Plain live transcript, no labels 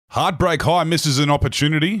Heartbreak High misses an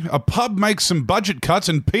opportunity, a pub makes some budget cuts,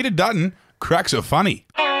 and Peter Dutton cracks a funny.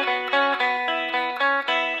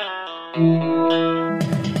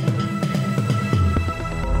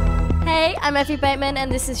 Hey, I'm Effie Bateman,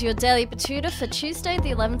 and this is your Daily Batuta for Tuesday, the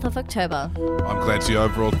 11th of October. I'm Clancy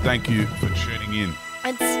Overall. Thank you for tuning in.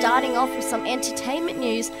 And starting off with some entertainment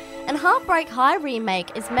news, and Heartbreak High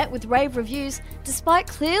remake is met with rave reviews despite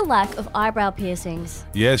clear lack of eyebrow piercings.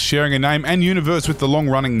 Yes, sharing a name and universe with the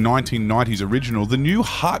long-running 1990s original, the new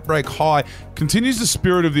Heartbreak High continues the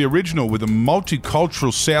spirit of the original with a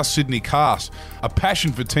multicultural South Sydney cast, a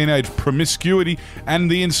passion for teenage promiscuity, and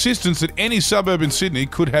the insistence that any suburb in Sydney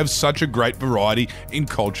could have such a great variety in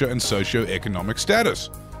culture and socio-economic status.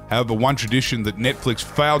 However, one tradition that Netflix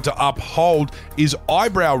failed to uphold is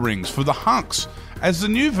eyebrow rings for the hunks, as the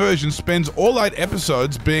new version spends all 8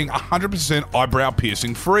 episodes being 100% eyebrow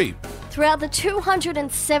piercing free. Throughout the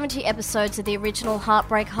 270 episodes of the original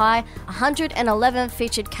Heartbreak High, 111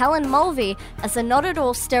 featured Callan Mulvey as the not at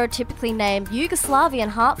all stereotypically named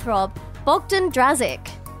Yugoslavian heartthrob Bogdan Drazic.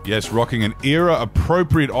 Yes, rocking an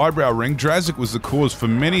era-appropriate eyebrow ring, Drazic was the cause for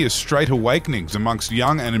many a straight awakenings amongst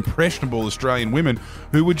young and impressionable Australian women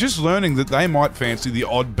who were just learning that they might fancy the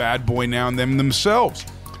odd bad boy now and then themselves.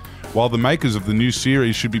 While the makers of the new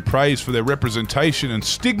series should be praised for their representation and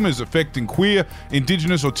stigmas affecting queer,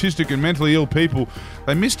 Indigenous, autistic and mentally ill people,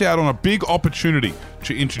 they missed out on a big opportunity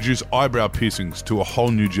to introduce eyebrow piercings to a whole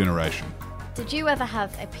new generation. Did you ever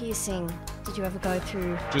have a piercing? Did you ever go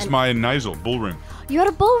through... Just my nasal, bull ring. You had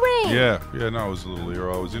a bull ring? Yeah, no, it was a little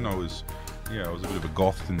era I was in. I was a bit of a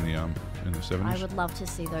goth in the 70s. I would love to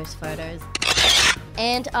see those photos.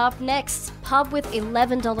 And up next, pub with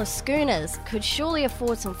 $11 schooners could surely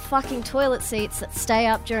afford some fucking toilet seats that stay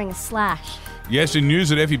up during a slash. Yes, in news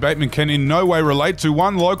that Effie Bateman can in no way relate to,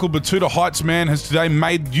 one local Batuta Heights man has today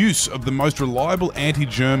made use of the most reliable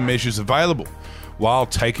anti-germ measures available. While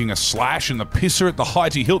taking a slash in the pisser at the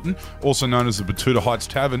Heighty Hilton, also known as the Batuta Heights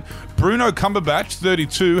Tavern, Bruno Cumberbatch,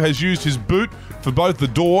 32, has used his boot for both the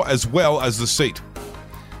door as well as the seat.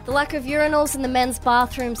 The lack of urinals in the men's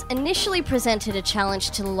bathrooms initially presented a challenge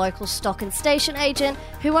to the local stock and station agent,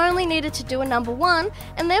 who only needed to do a number 1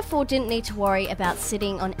 and therefore didn't need to worry about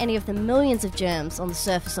sitting on any of the millions of germs on the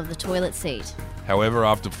surface of the toilet seat. However,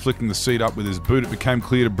 after flicking the seat up with his boot, it became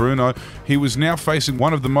clear to Bruno he was now facing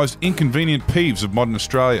one of the most inconvenient peeves of modern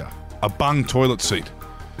Australia, a bung toilet seat.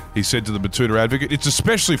 He said to the Batuta Advocate, "It's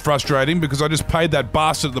especially frustrating because I just paid that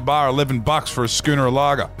bastard at the bar $11 for a schooner of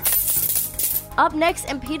lager." Up next,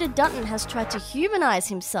 and Peter Dutton has tried to humanise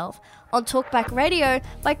himself on Talkback Radio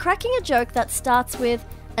by cracking a joke that starts with,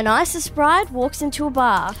 "An ISIS bride walks into a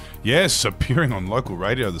bar." Yes, appearing on local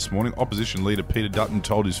radio this morning, opposition leader Peter Dutton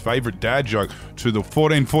told his favourite dad joke to the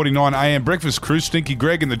 14:49 AM breakfast crew, Stinky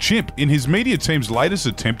Greg and the Chimp, in his media team's latest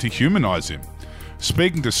attempt to humanise him.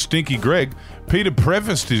 Speaking to Stinky Greg, Peter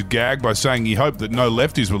prefaced his gag by saying he hoped that no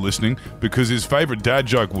lefties were listening because his favourite dad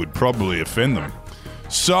joke would probably offend them.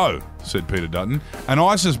 "So," said Peter Dutton, "an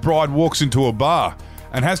ISIS bride walks into a bar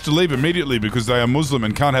and has to leave immediately because they are Muslim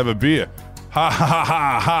and can't have a beer. Ha ha ha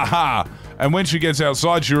ha ha ha. And when she gets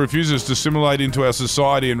outside, she refuses to assimilate into our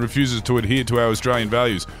society and refuses to adhere to our Australian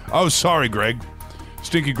values. Oh, sorry, Greg."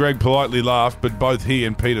 Stinky Greg politely laughed, but both he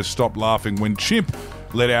and Peter stopped laughing when Chimp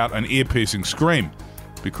let out an ear-piercing scream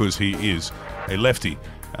because he is a lefty.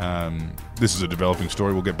 This is a developing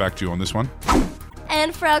story. We'll get back to you on this one.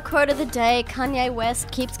 And for our quote of the day, Kanye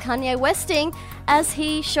West keeps Kanye Westing as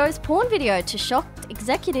he shows porn video to shocked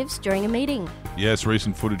executives during a meeting. Yes,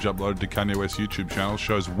 recent footage uploaded to Kanye West's YouTube channel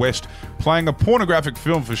shows West playing a pornographic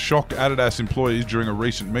film for shocked Adidas employees during a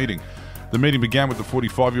recent meeting. The meeting began with the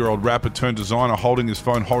 45-year-old rapper turned designer holding his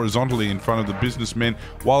phone horizontally in front of the businessmen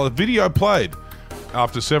while a video played.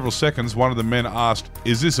 After several seconds, one of the men asked,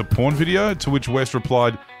 "Is this a porn video?" To which West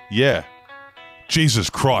replied, "Yeah." "Jesus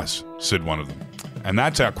Christ," said one of them. And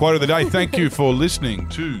that's our quote of the day. Thank you for listening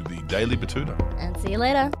to the Daily Batuta. And see you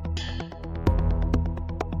later.